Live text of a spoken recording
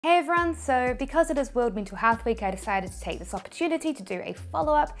Hey everyone, so because it is World Mental Health Week, I decided to take this opportunity to do a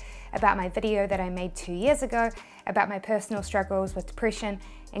follow-up about my video that I made 2 years ago about my personal struggles with depression,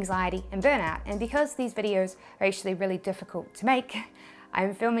 anxiety and burnout. And because these videos are actually really difficult to make,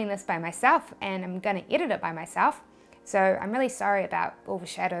 I'm filming this by myself and I'm going to edit it by myself. So I'm really sorry about all the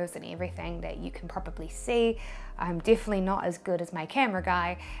shadows and everything that you can probably see. I'm definitely not as good as my camera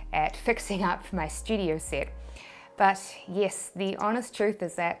guy at fixing up my studio set. But yes, the honest truth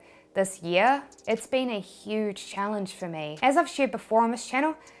is that this year, it's been a huge challenge for me. As I've shared before on this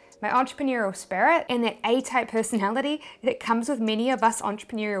channel, my entrepreneurial spirit and that A-type personality that comes with many of us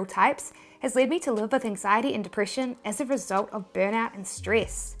entrepreneurial types has led me to live with anxiety and depression as a result of burnout and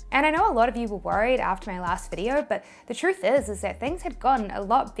stress. And I know a lot of you were worried after my last video, but the truth is that things had gotten a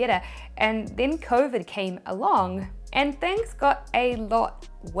lot better, and then COVID came along and things got a lot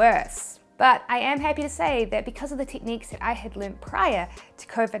worse. But I am happy to say that because of the techniques that I had learned prior to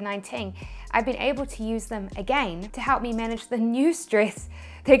COVID-19, I've been able to use them again to help me manage the new stress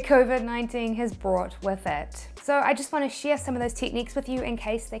that COVID-19 has brought with it. So I just want to share some of those techniques with you in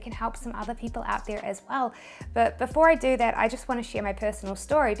case they can help some other people out there as well. But before I do that, I just want to share my personal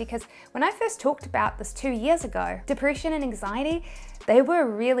story, because when I first talked about this 2 years ago, depression and anxiety, they were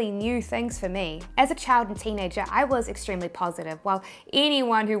really new things for me. As a child and teenager, I was extremely positive. While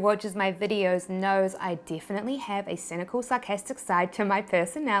anyone who watches my videos knows I definitely have a cynical, sarcastic side to my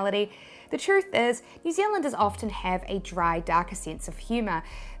personality, the truth is, New Zealanders often have a dry, darker sense of humour.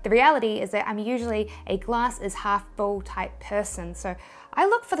 The reality is that I'm usually a glass is half full type person, so I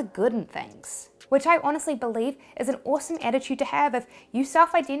look for the good in things, which I honestly believe is an awesome attitude to have if you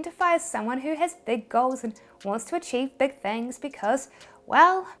self-identify as someone who has big goals and wants to achieve big things, because,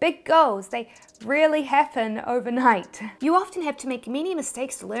 well, big goals, they really happen overnight. You often have to make many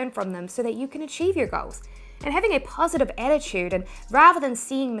mistakes to learn from them so that you can achieve your goals. And having a positive attitude, and rather than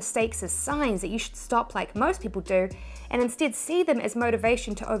seeing mistakes as signs that you should stop like most people do, and instead see them as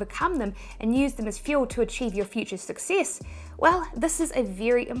motivation to overcome them and use them as fuel to achieve your future success, well, this is a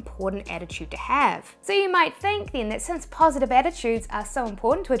very important attitude to have. So you might think then that since positive attitudes are so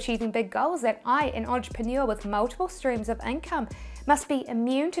important to achieving big goals, that I, an entrepreneur with multiple streams of income, must be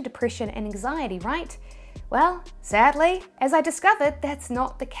immune to depression and anxiety, right? Well, sadly, as I discovered, that's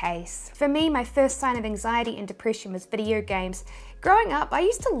not the case. For me, my first sign of anxiety and depression was video games. Growing up, I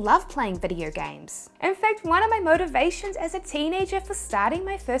used to love playing video games. In fact, one of my motivations as a teenager for starting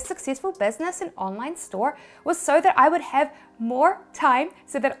my first successful business and online store was so that I would have more time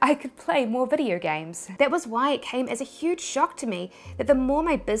so that I could play more video games. That was why it came as a huge shock to me that the more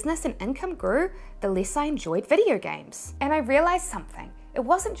my business and income grew, the less I enjoyed video games. And I realized something. It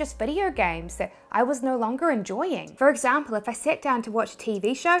wasn't just video games that I was no longer enjoying. For example, if I sat down to watch a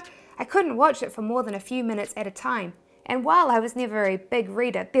TV show, I couldn't watch it for more than a few minutes at a time. And while I was never a big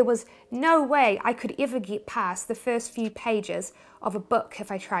reader, there was no way I could ever get past the first few pages of a book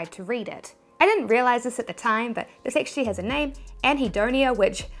if I tried to read it. I didn't realize this at the time, but this actually has a name, anhedonia,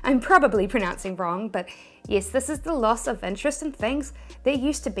 which I'm probably pronouncing wrong, but yes, this is the loss of interest in things that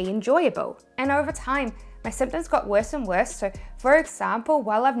used to be enjoyable. And over time, my symptoms got worse and worse. So for example,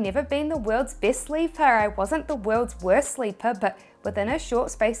 while I've never been the world's best sleeper, I wasn't the world's worst sleeper, but within a short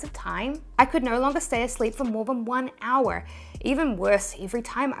space of time, I could no longer stay asleep for more than 1 hour. Even worse, every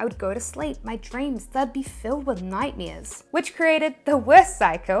time I would go to sleep, my dreams, they'd be filled with nightmares, which created the worst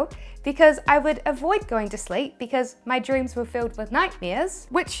cycle because I would avoid going to sleep because my dreams were filled with nightmares,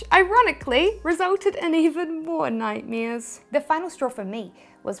 which ironically resulted in even more nightmares. The final straw for me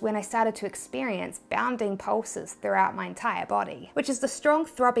was when I started to experience bounding pulses throughout my entire body, which is the strong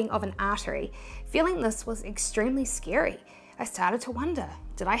throbbing of an artery. Feeling this was extremely scary. I started to wonder,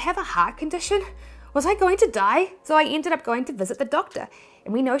 did I have a heart condition? Was I going to die? So I ended up going to visit the doctor,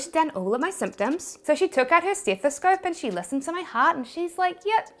 and we noted down all of my symptoms. So she took out her stethoscope and she listened to my heart, and she's like,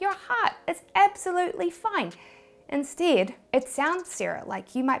 yep, your heart is absolutely fine. Instead, it sounds, Sarah,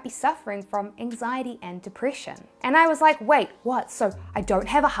 like you might be suffering from anxiety and depression. And I was like, wait, what? So I don't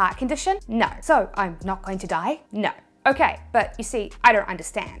have a heart condition? No. So I'm not going to die? No. Okay, but you see, I don't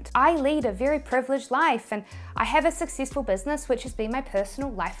understand. I lead a very privileged life and I have a successful business which has been my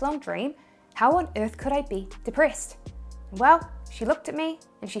personal lifelong dream. How on earth could I be depressed? Well, she looked at me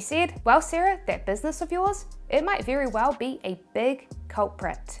and she said, well, Sarah, that business of yours, it might very well be a big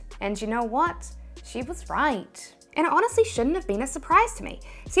culprit. And you know what? She was right. And it honestly shouldn't have been a surprise to me.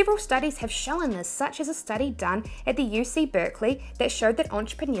 Several studies have shown this, such as a study done at the UC Berkeley that showed that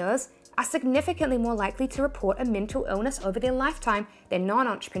entrepreneurs are significantly more likely to report a mental illness over their lifetime than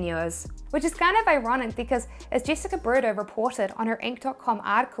non-entrepreneurs. Which is kind of ironic because, as Jessica Brito reported on her Inc.com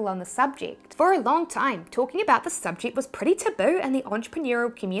article on the subject, for a long time, talking about the subject was pretty taboo in the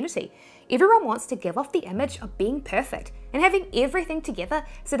entrepreneurial community. Everyone wants to give off the image of being perfect and having everything together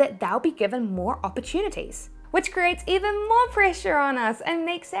so that they'll be given more opportunities, which creates even more pressure on us and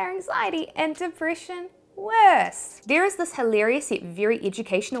makes our anxiety and depression worse. There is this hilarious yet very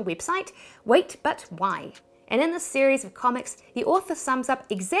educational website, Wait But Why? And in this series of comics, the author sums up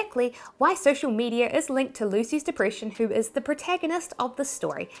exactly why social media is linked to Lucy's depression, who is the protagonist of the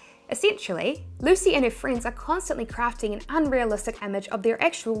story. Essentially, Lucy and her friends are constantly crafting an unrealistic image of their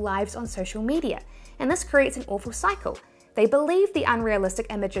actual lives on social media, and this creates an awful cycle. They believe the unrealistic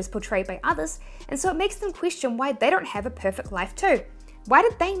images portrayed by others, and so it makes them question why they don't have a perfect life too. Why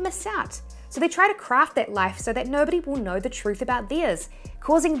did they miss out? So they try to craft that life so that nobody will know the truth about theirs,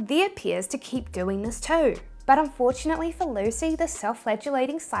 causing their peers to keep doing this too. But unfortunately for Lucy, the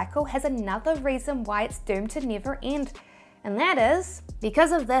self-flagellating cycle has another reason why it's doomed to never end. And that is,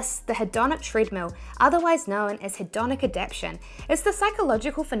 because of this, the hedonic treadmill, otherwise known as hedonic adaptation, is the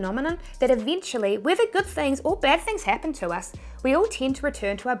psychological phenomenon that eventually, whether good things or bad things happen to us, we all tend to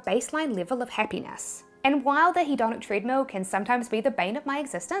return to our baseline level of happiness. And while the hedonic treadmill can sometimes be the bane of my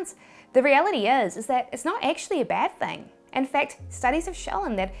existence, the reality is that it's not actually a bad thing. In fact, studies have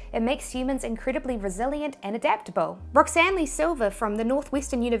shown that it makes humans incredibly resilient and adaptable. Roxanne Lee Silver from the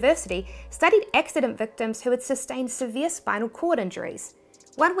Northwestern University studied accident victims who had sustained severe spinal cord injuries.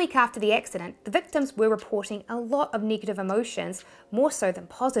 1 week after the accident, the victims were reporting a lot of negative emotions, more so than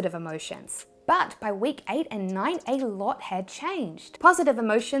positive emotions. But by week 8 and 9, a lot had changed. Positive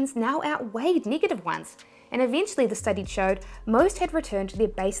emotions now outweighed negative ones, and eventually the study showed most had returned to their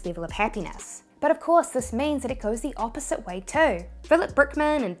base level of happiness. But of course, this means that it goes the opposite way too. Philip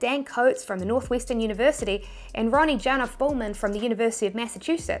Brickman and Dan Coates from the Northwestern University and Ronnie Janoff-Bullman from the University of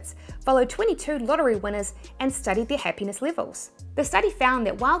Massachusetts followed 22 lottery winners and studied their happiness levels. The study found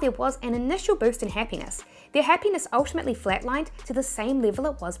that while there was an initial boost in happiness, their happiness ultimately flatlined to the same level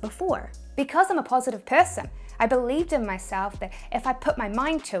it was before. Because I'm a positive person, I believed in myself that if I put my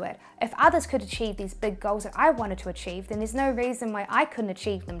mind to it, if others could achieve these big goals that I wanted to achieve, then there's no reason why I couldn't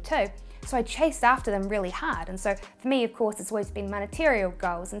achieve them too. So I chased after them really hard. And so for me, of course, it's always been monetary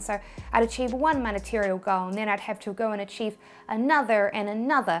goals. And so I'd achieve one monetary goal and then I'd have to go and achieve another and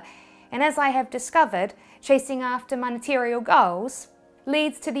another. And as I have discovered, chasing after monetary goals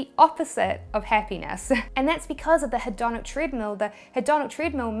leads to the opposite of happiness. And that's because of the hedonic treadmill. The hedonic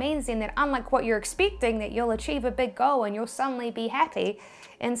treadmill means then that unlike what you're expecting, that you'll achieve a big goal and you'll suddenly be happy,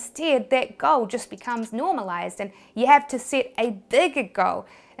 instead that goal just becomes normalized and you have to set a bigger goal.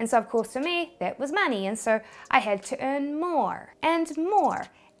 And so of course for me, that was money, and so I had to earn more and more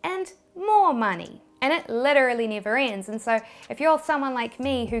and more money. And it literally never ends. And so if you're someone like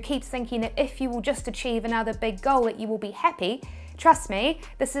me who keeps thinking that if you will just achieve another big goal that you will be happy, trust me,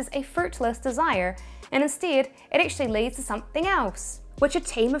 this is a fruitless desire. And instead, it actually leads to something else, which a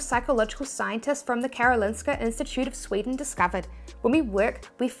team of psychological scientists from the Karolinska Institute of Sweden discovered. When we work,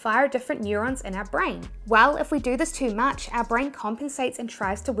 we fire different neurons in our brain. Well, if we do this too much, our brain compensates and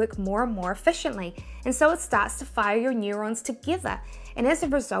tries to work more and more efficiently, and so it starts to fire your neurons together, and as a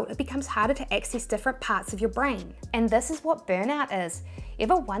result, it becomes harder to access different parts of your brain. And this is what burnout is.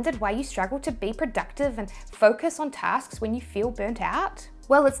 Ever wondered why you struggle to be productive and focus on tasks when you feel burnt out?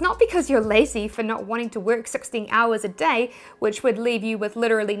 Well, it's not because you're lazy for not wanting to work 16 hours a day, which would leave you with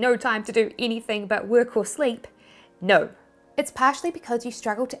literally no time to do anything but work or sleep. No. It's partially because you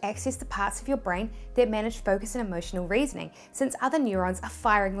struggle to access the parts of your brain that manage focus and emotional reasoning, since other neurons are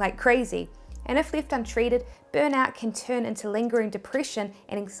firing like crazy. And if left untreated, burnout can turn into lingering depression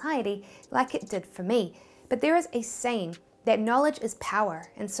and anxiety like it did for me. But there is a saying that knowledge is power,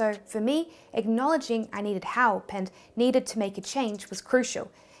 and so for me, acknowledging I needed help and needed to make a change was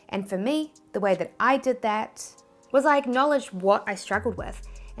crucial. And for me, the way that I did that was I acknowledged what I struggled with,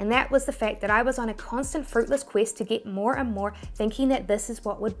 and that was the fact that I was on a constant fruitless quest to get more and more, thinking that this is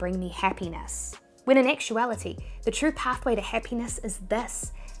what would bring me happiness. When in actuality, the true pathway to happiness is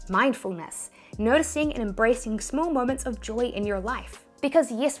this: mindfulness, noticing and embracing small moments of joy in your life.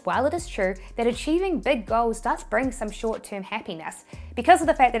 Because yes, while it is true that achieving big goals does bring some short-term happiness, because of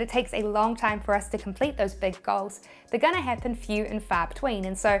the fact that it takes a long time for us to complete those big goals, they're gonna happen few and far between.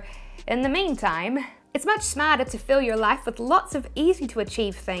 And so, in the meantime, it's much smarter to fill your life with lots of easy to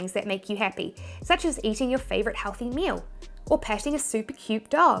achieve things that make you happy, such as eating your favorite healthy meal, or patting a super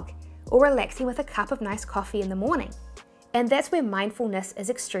cute dog, or relaxing with a cup of nice coffee in the morning. And that's where mindfulness is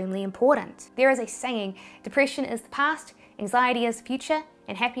extremely important. There is a saying, depression is the past Anxiety is the future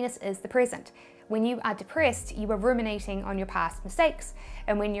and happiness is the present. When you are depressed, you are ruminating on your past mistakes,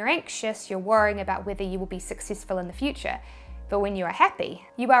 and when you're anxious, you're worrying about whether you will be successful in the future. But when you are happy,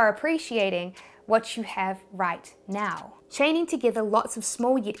 you are appreciating what you have right now. Chaining together lots of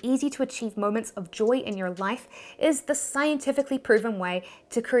small yet easy to achieve moments of joy in your life is the scientifically proven way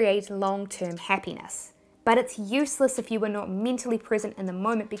to create long-term happiness. But it's useless if you are not mentally present in the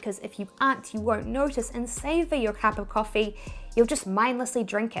moment, because if you aren't, you won't notice and savor your cup of coffee, you'll just mindlessly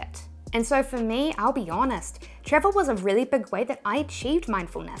drink it. And so for me, I'll be honest, travel was a really big way that I achieved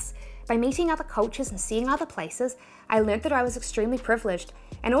mindfulness. By meeting other cultures and seeing other places, I learned that I was extremely privileged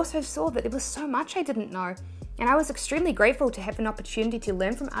and also saw that there was so much I didn't know. And I was extremely grateful to have an opportunity to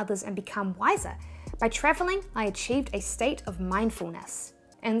learn from others and become wiser. By traveling, I achieved a state of mindfulness.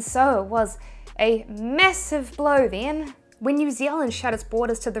 And so it was a massive blow then when New Zealand shut its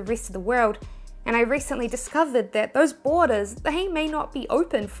borders to the rest of the world. And I recently discovered that those borders, they may not be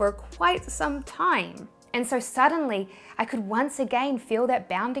open for quite some time. And so suddenly, I could once again feel that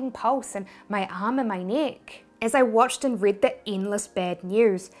bounding pulse in my arm and my neck as I watched and read the endless bad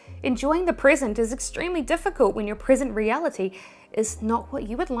news. Enjoying the present is extremely difficult when your present reality is not what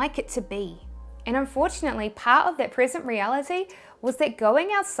you would like it to be. And unfortunately, part of that present reality was that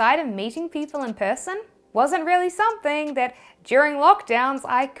going outside and meeting people in person wasn't really something that during lockdowns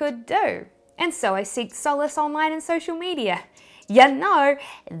I could do. And so I seek solace online and social media. You know,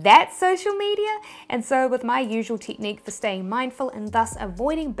 that's social media. And so with my usual technique for staying mindful and thus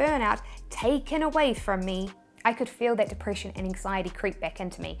avoiding burnout taken away from me, I could feel that depression and anxiety creep back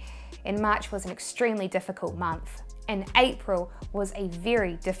into me. And March was an extremely difficult month. And April was a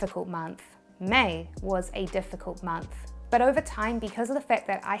very difficult month. May was a difficult month. But over time, because of the fact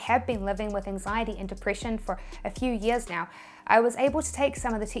that I have been living with anxiety and depression for a few years now, I was able to take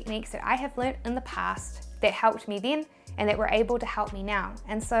some of the techniques that I have learnt in the past that helped me then and that were able to help me now.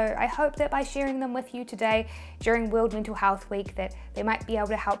 And so I hope that by sharing them with you today during World Mental Health Week, that they might be able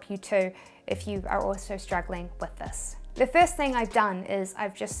to help you too if you are also struggling with this. The first thing I've done is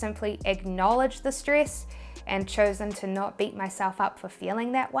I've just simply acknowledged the stress and chosen to not beat myself up for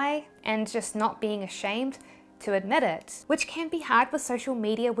feeling that way and just not being ashamed to admit it, which can be hard with social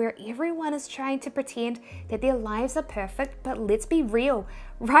media where everyone is trying to pretend that their lives are perfect, but let's be real,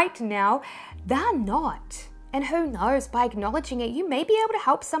 right now, they're not. And who knows, by acknowledging it, you may be able to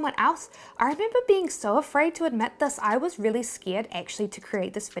help someone else. I remember being so afraid to admit this. I was really scared actually to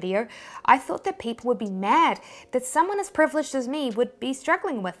create this video. I thought that people would be mad that someone as privileged as me would be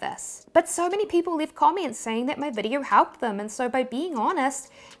struggling with this. But so many people left comments saying that my video helped them. And so by being honest,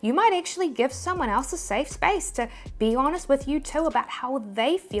 you might actually give someone else a safe space to be honest with you too about how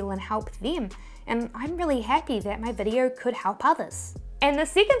they feel and help them. And I'm really happy that my video could help others. And the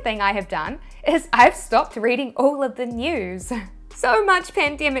second thing I have done is I've stopped reading all of the news. So much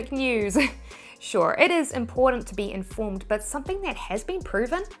pandemic news. Sure, it is important to be informed, but something that has been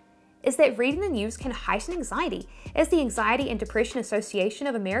proven is that reading the news can heighten anxiety. As the Anxiety and Depression Association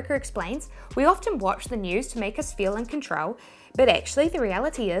of America explains, we often watch the news to make us feel in control, but actually the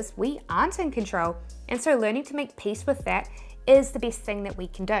reality is we aren't in control. And so learning to make peace with that is the best thing that we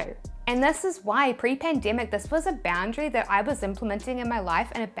can do. And this is why pre-pandemic, this was a boundary that I was implementing in my life,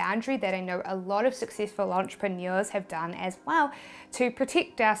 and a boundary that I know a lot of successful entrepreneurs have done as well, to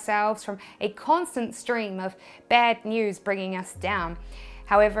protect ourselves from a constant stream of bad news bringing us down.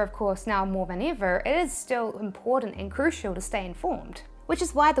 However, of course, now more than ever, it is still important and crucial to stay informed. Which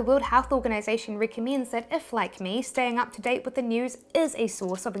is why the World Health Organization recommends that if, like me, staying up to date with the news is a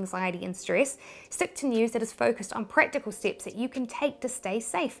source of anxiety and stress, stick to news that is focused on practical steps that you can take to stay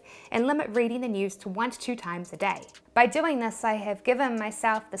safe, and limit reading the news to 1 to 2 times a day. By doing this, I have given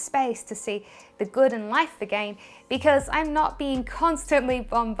myself the space to see the good in life again, because I'm not being constantly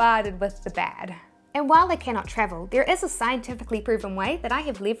bombarded with the bad. And while I cannot travel, there is a scientifically proven way that I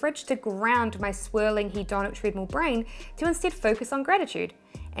have leveraged to ground my swirling hedonic treadmill brain to instead focus on gratitude.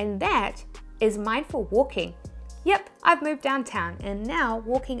 And that is mindful walking. Yep, I've moved downtown and now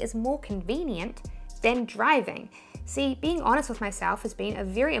walking is more convenient than driving. See, being honest with myself has been a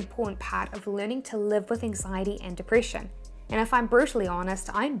very important part of learning to live with anxiety and depression. And if I'm brutally honest,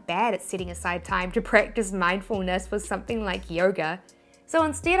 I'm bad at setting aside time to practice mindfulness with something like yoga. So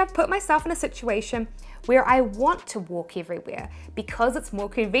instead, I've put myself in a situation where I want to walk everywhere because it's more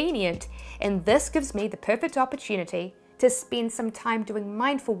convenient. And this gives me the perfect opportunity to spend some time doing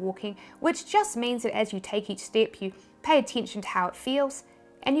mindful walking, which just means that as you take each step, you pay attention to how it feels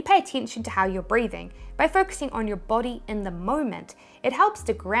and you pay attention to how you're breathing. By focusing on your body in the moment, it helps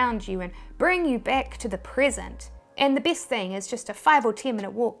to ground you and bring you back to the present. And the best thing is just a 5 or 10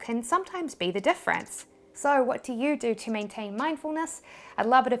 minute walk can sometimes be the difference. So what do you do to maintain mindfulness? I'd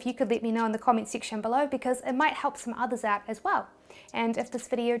love it if you could let me know in the comment section below, because it might help some others out as well. And if this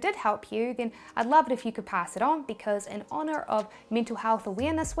video did help you, then I'd love it if you could pass it on, because in honor of Mental Health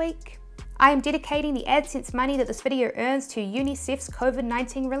Awareness Week, I am dedicating the AdSense money that this video earns to UNICEF's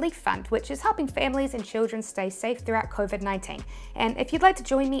COVID-19 Relief Fund, which is helping families and children stay safe throughout COVID-19. And if you'd like to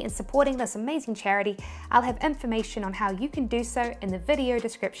join me in supporting this amazing charity, I'll have information on how you can do so in the video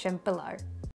description below.